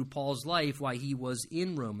work through Paul's life while he was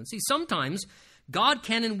in Rome. And see, sometimes God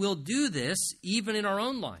can and will do this even in our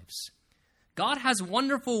own lives. God has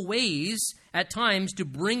wonderful ways at times to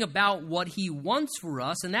bring about what he wants for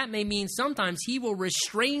us, and that may mean sometimes he will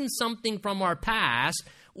restrain something from our past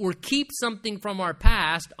or keep something from our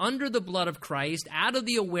past under the blood of Christ, out of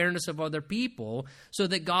the awareness of other people, so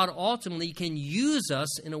that God ultimately can use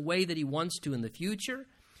us in a way that he wants to in the future,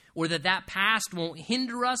 or that past won't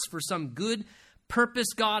hinder us for some good purpose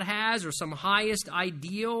God has or some highest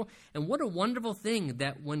ideal. And what a wonderful thing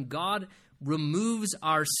that when God removes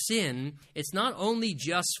our sin, it's not only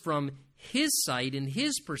just from his sight and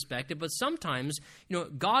his perspective, but sometimes,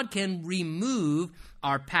 God can remove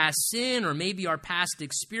our past sin or maybe our past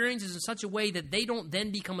experiences in such a way that they don't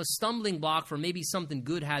then become a stumbling block for maybe something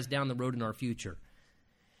good has down the road in our future.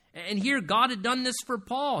 And here God had done this for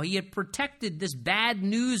Paul. He had protected this bad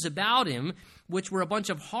news about him, which were a bunch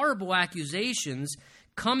of horrible accusations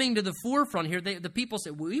coming to the forefront here. The people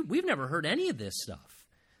said, we've never heard any of this stuff,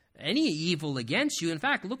 any evil against you. In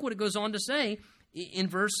fact, look what it goes on to say in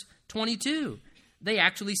verse 22. They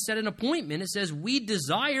actually set an appointment. It says, we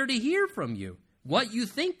desire to hear from you what you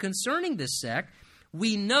think concerning this sect.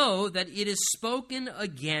 We know that it is spoken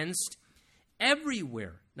against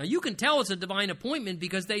everywhere. Now, you can tell it's a divine appointment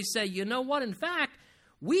because they say, you know what? In fact,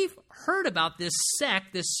 we've heard about this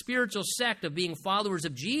sect, this spiritual sect of being followers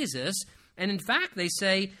of Jesus. And in fact, they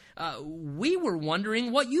say, we were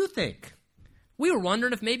wondering what you think. We were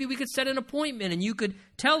wondering if maybe we could set an appointment and you could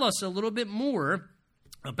tell us a little bit more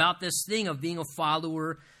about this thing of being a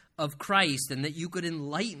follower of Christ and that you could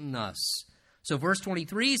enlighten us. So verse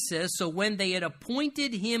 23 says, so when they had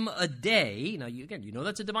appointed him a day, now you know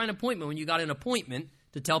that's a divine appointment when you got an appointment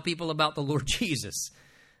to tell people about the Lord Jesus.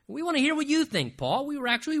 We want to hear what you think, Paul. We were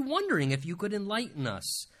actually wondering if you could enlighten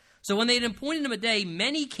us. So when they had appointed him a day,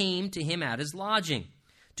 many came to him at his lodging,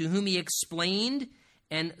 to whom he explained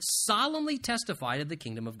and solemnly testified of the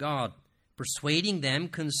kingdom of God, persuading them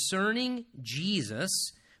concerning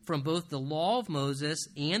Jesus from both the law of Moses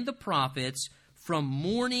and the prophets from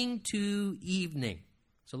morning to evening.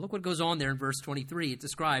 So look what goes on there in verse 23. It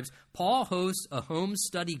describes Paul hosts a home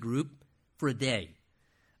study group for a day,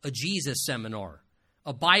 a Jesus seminar,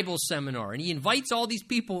 a Bible seminar, and he invites all these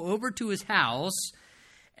people over to his house.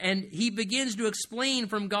 And he begins to explain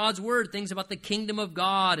from God's word things about the kingdom of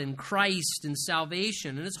God and Christ and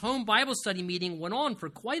salvation. And his home Bible study meeting went on for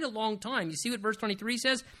quite a long time. You see what verse 23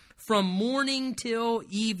 says? From morning till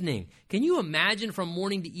evening. Can you imagine from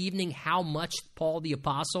morning to evening how much Paul the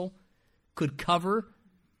Apostle could cover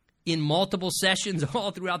in multiple sessions all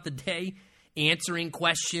throughout the day, answering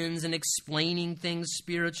questions and explaining things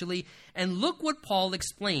spiritually? And look what Paul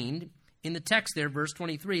explained in the text there, verse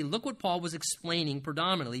 23, look what Paul was explaining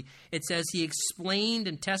predominantly. It says he explained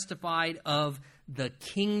and testified of the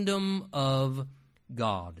kingdom of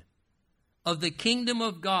God. Of the kingdom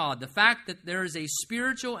of God, the fact that there is a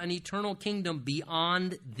spiritual and eternal kingdom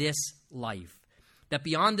beyond this life. That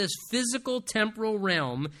beyond this physical temporal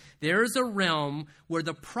realm, there is a realm where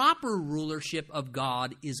the proper rulership of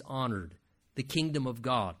God is honored. The kingdom of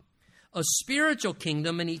God. A spiritual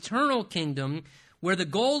kingdom, an eternal kingdom, where the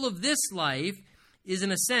goal of this life is,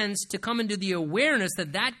 in a sense, to come into the awareness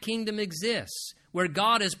that that kingdom exists, where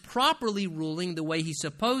God is properly ruling the way he's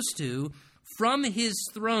supposed to from his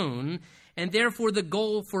throne, and therefore the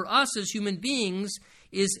goal for us as human beings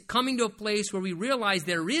is coming to a place where we realize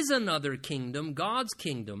there is another kingdom, God's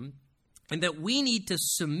kingdom, and that we need to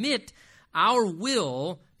submit our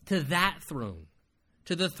will to that throne,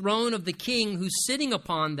 to the throne of the king who's sitting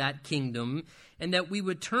upon that kingdom, and that we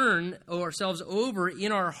would turn ourselves over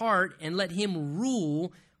in our heart and let him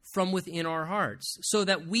rule from within our hearts, so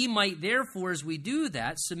that we might therefore, as we do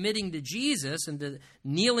that, submitting to Jesus and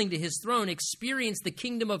kneeling to his throne, experience the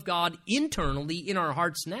kingdom of God internally in our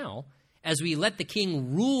hearts now, as we let the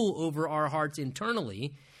king rule over our hearts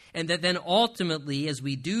internally, and that then ultimately, as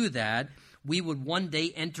we do that, we would one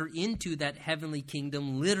day enter into that heavenly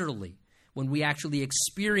kingdom literally, when we actually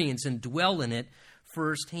experience and dwell in it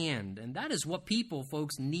firsthand. And that is what people,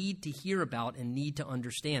 folks, need to hear about and need to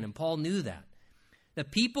understand. And Paul knew that.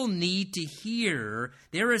 That people need to hear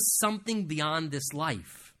there is something beyond this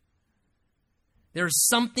life. There is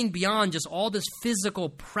something beyond just all this physical,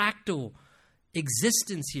 practical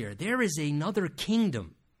existence here. There is another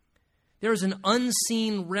kingdom. There is an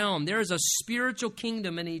unseen realm. There is a spiritual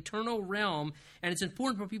kingdom, an eternal realm. And it's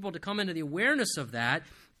important for people to come into the awareness of that.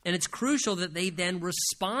 And it's crucial that they then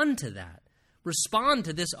respond to that. Respond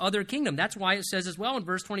to this other kingdom. That's why it says as well in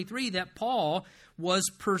verse 23 that Paul was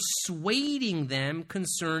persuading them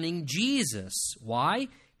concerning Jesus. Why?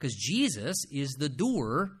 Because Jesus is the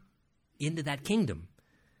door into that kingdom.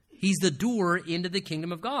 He's the door into the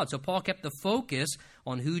kingdom of God. So Paul kept the focus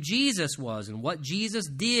on who Jesus was and what Jesus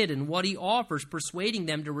did and what he offers, persuading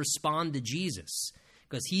them to respond to Jesus.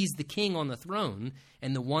 Because he's the king on the throne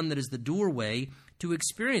and the one that is the doorway to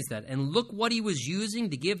experience that. And look what he was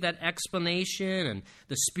using to give that explanation and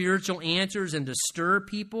the spiritual answers and to stir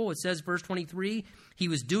people. It says, verse 23, he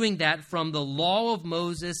was doing that from the law of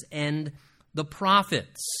Moses and the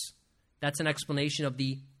prophets. That's an explanation of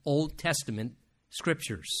the Old Testament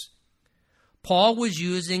Scriptures. Paul was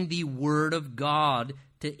using the Word of God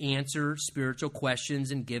to answer spiritual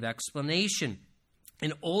questions and give explanation.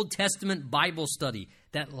 An Old Testament Bible study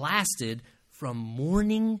that lasted from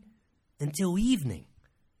morning until evening.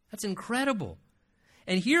 That's incredible.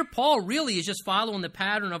 And here Paul really is just following the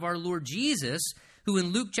pattern of our Lord Jesus, who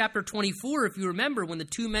in Luke chapter 24, if you remember, when the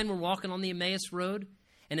two men were walking on the Emmaus Road,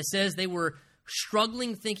 and it says they were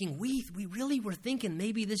struggling, thinking, we really were thinking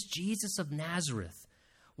maybe this Jesus of Nazareth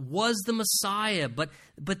was the Messiah, but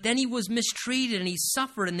then he was mistreated and he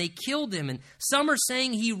suffered and they killed him. And some are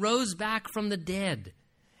saying he rose back from the dead.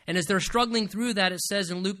 And as they're struggling through that, it says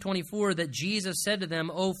in Luke 24 that Jesus said to them,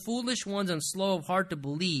 "O foolish ones and slow of heart to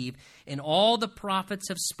believe, and all the prophets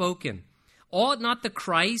have spoken. Ought not the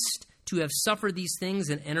Christ to have suffered these things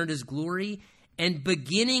and entered his glory?" And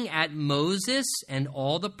beginning at Moses and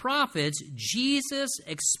all the prophets, Jesus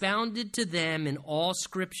expounded to them in all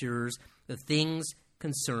scriptures the things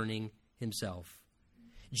concerning himself.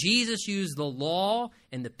 Jesus used the law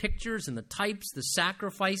and the pictures and the types, the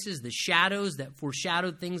sacrifices, the shadows that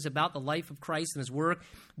foreshadowed things about the life of Christ and his work,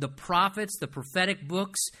 the prophets, the prophetic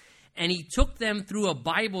books, and he took them through a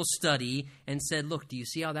Bible study and said, look, do you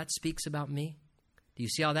see how that speaks about me? Do you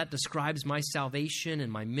see how that describes my salvation and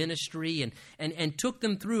my ministry? And took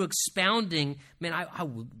them through expounding. Man, I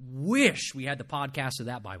wish we had the podcast of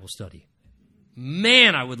that Bible study.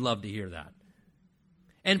 Man, I would love to hear that.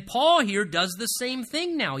 And Paul here does the same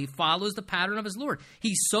thing now. He follows the pattern of his Lord.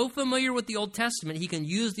 He's so familiar with the Old Testament, he can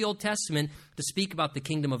use the Old Testament to speak about the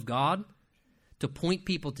kingdom of God, to point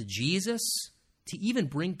people to Jesus, to even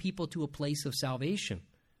bring people to a place of salvation.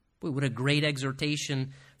 Boy, what a great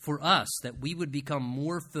exhortation for us that we would become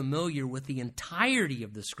more familiar with the entirety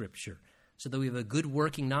of the Scripture so that we have a good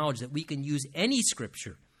working knowledge that we can use any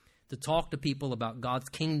Scripture to talk to people about God's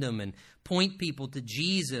kingdom and point people to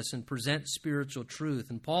Jesus and present spiritual truth.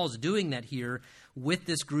 And Paul's doing that here with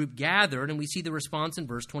this group gathered, and we see the response in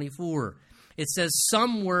verse 24. It says,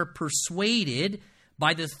 "Some were persuaded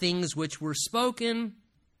by the things which were spoken,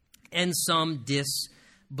 and some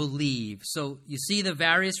disbelieved." So you see the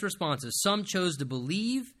various responses. Some chose to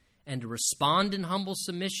believe and to respond in humble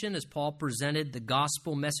submission as Paul presented the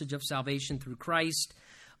gospel message of salvation through Christ.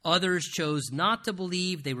 Others chose not to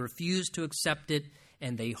believe, they refused to accept it,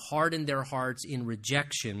 and they hardened their hearts in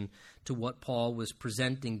rejection to what Paul was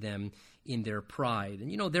presenting them in their pride. And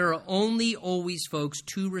you know, there are only always, folks,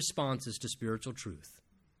 two responses to spiritual truth.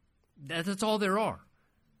 That's all there are.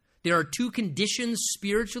 There are two conditions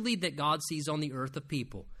spiritually that God sees on the earth of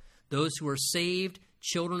people. Those who are saved,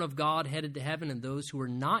 children of God headed to heaven, and those who are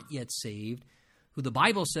not yet saved, who the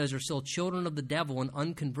Bible says are still children of the devil and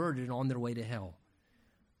unconverted and on their way to hell.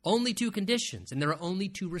 Only two conditions, and there are only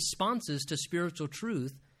two responses to spiritual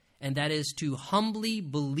truth, and that is to humbly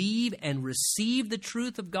believe and receive the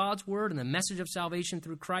truth of God's word and the message of salvation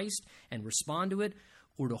through Christ and respond to it,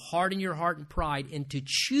 or to harden your heart in pride and to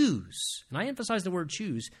choose, and I emphasize the word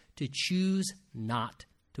choose, to choose not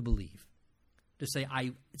to believe. To say,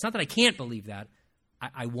 it's not that I can't believe that,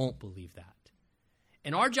 I won't believe that.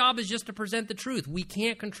 And our job is just to present the truth. We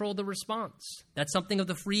can't control the response. That's something of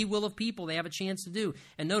the free will of people. They have a chance to do.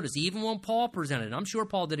 And notice, even when Paul presented it, I'm sure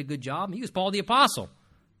Paul did a good job. He was Paul the Apostle.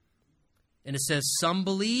 And it says some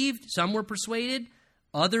believed, some were persuaded,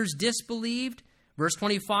 others disbelieved. Verse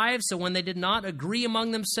 25, so when they did not agree among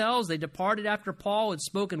themselves, they departed after Paul had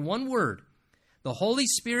spoken one word. The Holy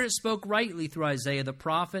Spirit spoke rightly through Isaiah the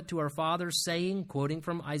prophet to our fathers, saying, quoting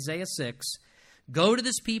from Isaiah 6, "Go to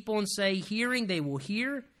this people and say, hearing they will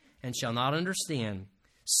hear and shall not understand.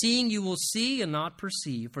 Seeing you will see and not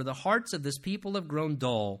perceive, for the hearts of this people have grown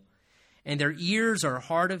dull, and their ears are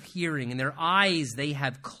hard of hearing, and their eyes they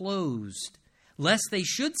have closed, lest they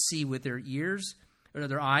should see with their ears, or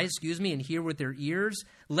their eyes, and hear with their ears,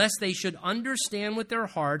 lest they should understand with their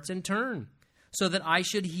hearts and turn, so that I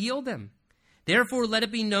should heal them. Therefore, let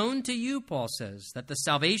it be known to you," Paul says, "that the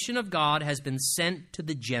salvation of God has been sent to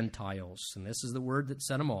the Gentiles." And this is the word that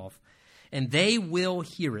set him off. "And they will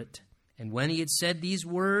hear it." And when he had said these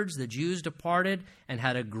words, the Jews departed and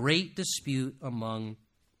had a great dispute among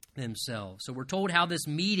themselves. So we're told how this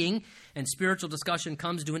meeting and spiritual discussion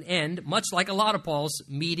comes to an end, much like a lot of Paul's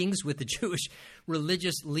meetings with the Jewish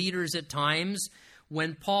religious leaders at times,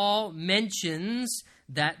 when Paul mentions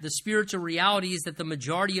that the spiritual reality is that the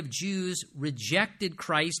majority of Jews rejected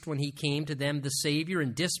Christ when he came to them, the Savior,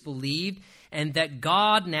 and disbelieved, and that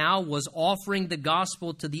God now was offering the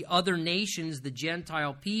gospel to the other nations, the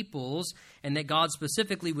Gentile peoples, and that God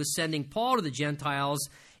specifically was sending Paul to the Gentiles.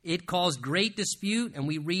 It caused great dispute, and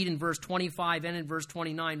we read in verse 25 and in verse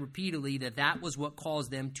 29 repeatedly that was what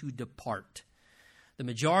caused them to depart. The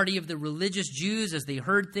majority of the religious Jews, as they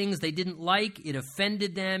heard things they didn't like, it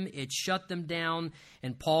offended them, it shut them down,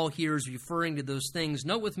 and Paul here is referring to those things.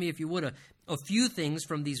 Note with me, if you would, a few things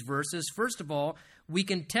from these verses. First of all, we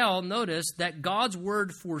can notice that God's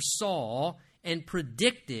word foresaw and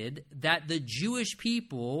predicted that the Jewish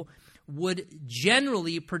people would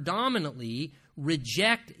generally, predominantly,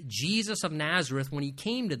 reject Jesus of Nazareth when he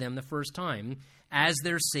came to them the first time as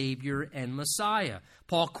their Savior and Messiah.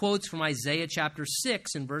 Paul quotes from Isaiah chapter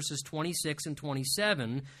 6 in verses 26 and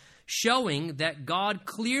 27, showing that God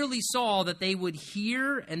clearly saw that they would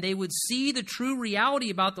hear and they would see the true reality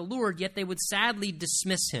about the Lord, yet they would sadly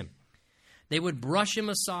dismiss him. They would brush him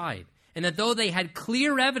aside. And that though they had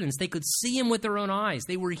clear evidence, they could see him with their own eyes.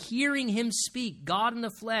 They were hearing him speak, God in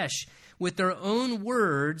the flesh, with their own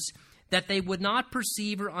words, that they would not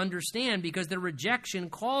perceive or understand because their rejection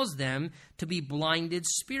caused them to be blinded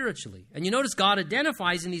spiritually. And you notice God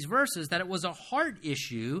identifies in these verses that it was a heart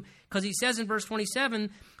issue, because he says in verse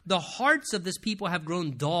 27, the hearts of this people have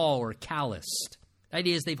grown dull or calloused. The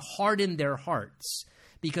idea is they've hardened their hearts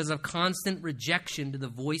because of constant rejection to the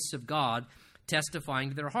voice of God testifying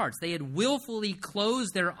to their hearts. They had willfully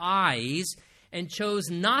closed their eyes and chose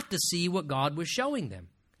not to see what God was showing them.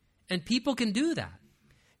 And people can do that.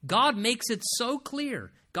 God makes it so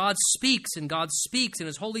clear. God speaks, and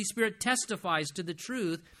his Holy Spirit testifies to the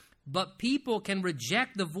truth, but people can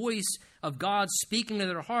reject the voice of God speaking to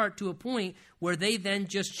their heart to a point where they then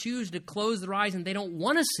just choose to close their eyes and they don't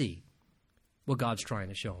want to see what God's trying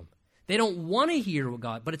to show them. They don't want to hear what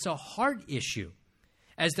God, but it's a heart issue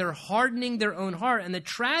as they're hardening their own heart. And the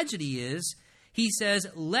tragedy is, he says,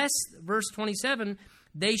 lest, verse 27,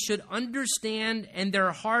 they should understand and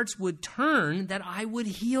their hearts would turn, that I would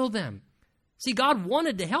heal them. See, God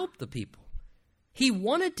wanted to help the people. He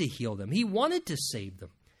wanted to heal them. He wanted to save them.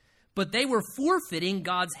 But they were forfeiting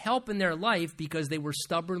God's help in their life because they were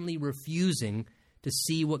stubbornly refusing to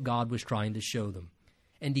see what God was trying to show them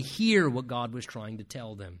and to hear what God was trying to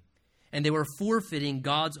tell them. And they were forfeiting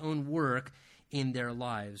God's own work in their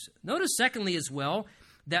lives. Notice, secondly, as well,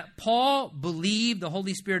 that Paul believed the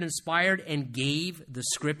Holy Spirit inspired and gave the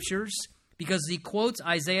Scriptures, because he quotes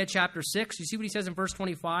Isaiah chapter 6. You see what he says in verse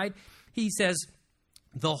 25? He says,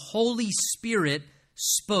 the Holy Spirit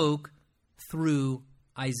spoke through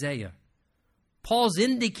Isaiah. Paul's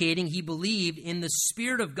indicating he believed in the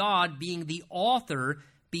Spirit of God being the author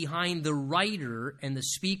behind the writer and the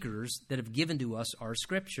speakers that have given to us our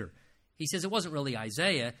Scripture. He says it wasn't really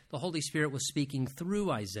Isaiah. The Holy Spirit was speaking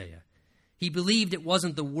through Isaiah. He believed it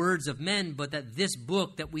wasn't the words of men, but that this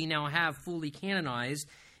book that we now have fully canonized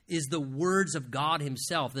is the words of God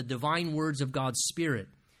himself, the divine words of God's Spirit,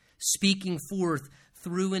 speaking forth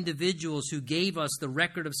through individuals who gave us the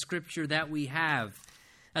record of Scripture that we have.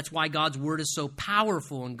 That's why God's word is so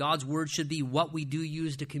powerful, and God's word should be what we do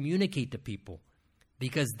use to communicate to people,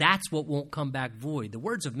 because that's what won't come back void. The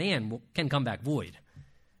words of man can come back void,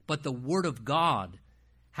 but the word of God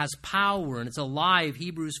has power, and it's alive.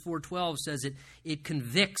 Hebrews 4:12 says it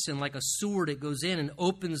convicts, and like a sword it goes in and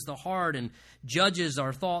opens the heart and judges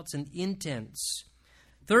our thoughts and intents.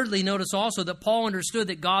 Thirdly, notice also that Paul understood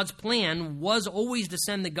that God's plan was always to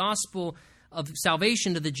send the gospel of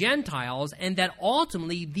salvation to the Gentiles, and that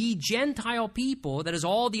ultimately the Gentile people, that is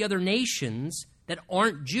all the other nations that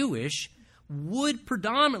aren't Jewish, would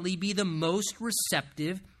predominantly be the most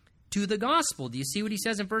receptive to the gospel. Do you see what he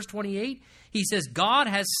says in verse 28? He says, God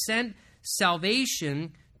has sent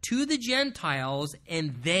salvation to the Gentiles,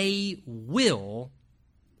 and they will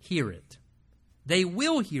hear it. They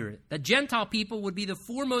will hear it. The Gentile people would be the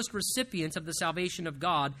foremost recipients of the salvation of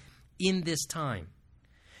God in this time.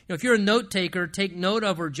 You know, if you're a note taker, take note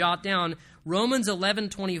of or jot down, Romans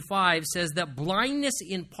 11:25 says that blindness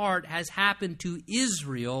in part has happened to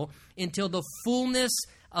Israel until the fullness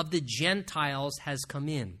of the Gentiles has come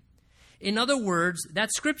in. In other words,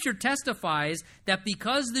 that scripture testifies that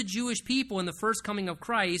because the Jewish people in the first coming of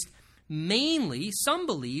Christ mainly, some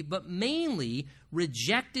believe, but mainly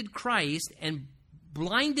rejected Christ and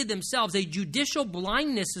blinded themselves, a judicial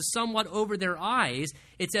blindness is somewhat over their eyes.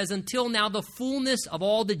 It says, until now the fullness of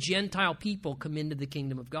all the Gentile people come into the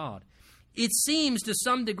kingdom of God. It seems to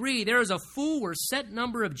some degree there is a full or set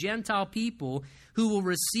number of Gentile people who will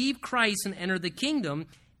receive Christ and enter the kingdom.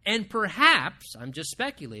 And perhaps, I'm just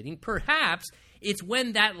speculating, perhaps it's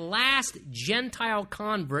when that last Gentile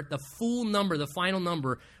convert, the full number, the final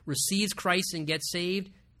number, receives Christ and gets saved,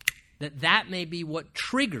 that may be what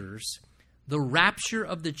triggers the rapture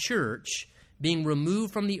of the church being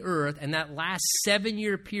removed from the earth, and that last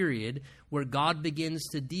 7-year period where God begins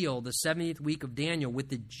to deal, the 70th week of Daniel, with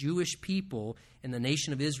the Jewish people and the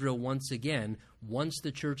nation of Israel once again, once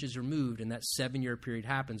the church is removed and that 7-year period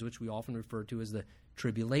happens, which we often refer to as the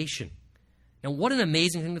tribulation. Now, what an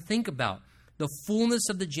amazing thing to think about. The fullness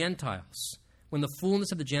of the Gentiles. When the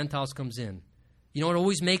fullness of the Gentiles comes in. You know, it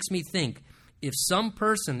always makes me think, if some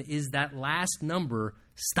person is that last number,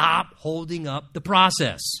 stop holding up the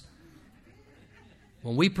process.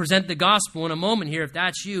 When we present the gospel in a moment here, if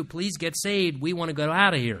that's you, please get saved. We want to go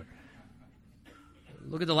out of here.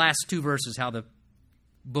 Look at the last 2 verses, how the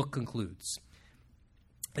book concludes.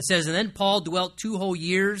 It says, "And then Paul dwelt 2 whole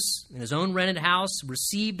years in his own rented house,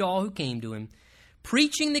 received all who came to him,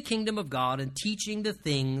 preaching the kingdom of God and teaching the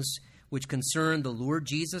things which concern the Lord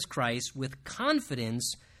Jesus Christ with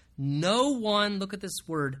confidence, no one," look at this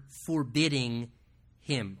word, "forbidding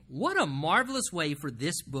him." What a marvelous way for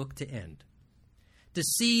this book to end. To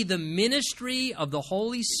see the ministry of the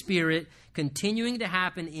Holy Spirit continuing to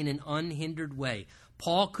happen in an unhindered way.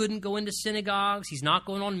 Paul couldn't go into synagogues. He's not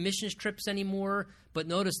going on missions trips anymore. But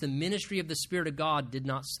notice the ministry of the Spirit of God did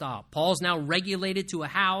not stop. Paul's now regulated to a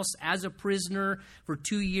house as a prisoner for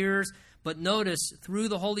 2 years. But notice, through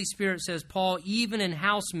the Holy Spirit, says Paul, even in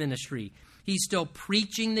house ministry, he's still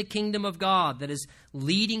preaching the kingdom of God that is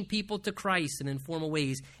leading people to Christ in informal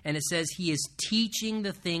ways. And it says he is teaching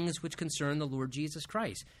the things which concern the Lord Jesus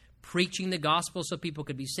Christ. Preaching the gospel so people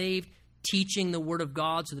could be saved. Teaching the word of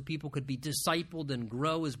God so that people could be discipled and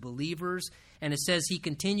grow as believers. And it says he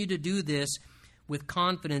continued to do this with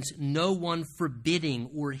confidence, no one forbidding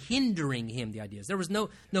or hindering him, the idea is. There was no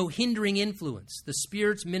hindering influence. The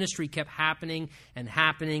Spirit's ministry kept happening, and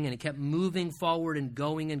it kept moving forward and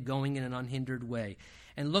going in an unhindered way.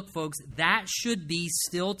 And look, folks, that should be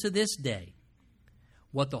still to this day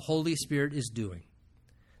what the Holy Spirit is doing.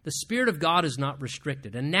 The Spirit of God is not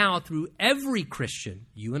restricted. And now through every Christian,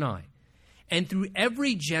 you and I, and through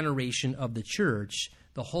every generation of the church,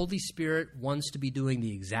 the Holy Spirit wants to be doing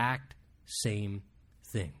the exact same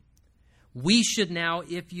thing. We should now,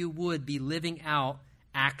 if you would, be living out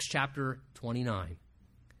Acts chapter 29,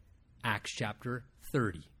 Acts chapter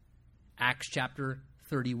 30, Acts chapter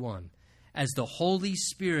 31, as the Holy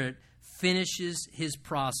Spirit finishes his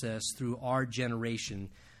process through our generation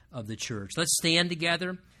of the church. Let's stand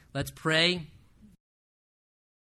together. Let's pray.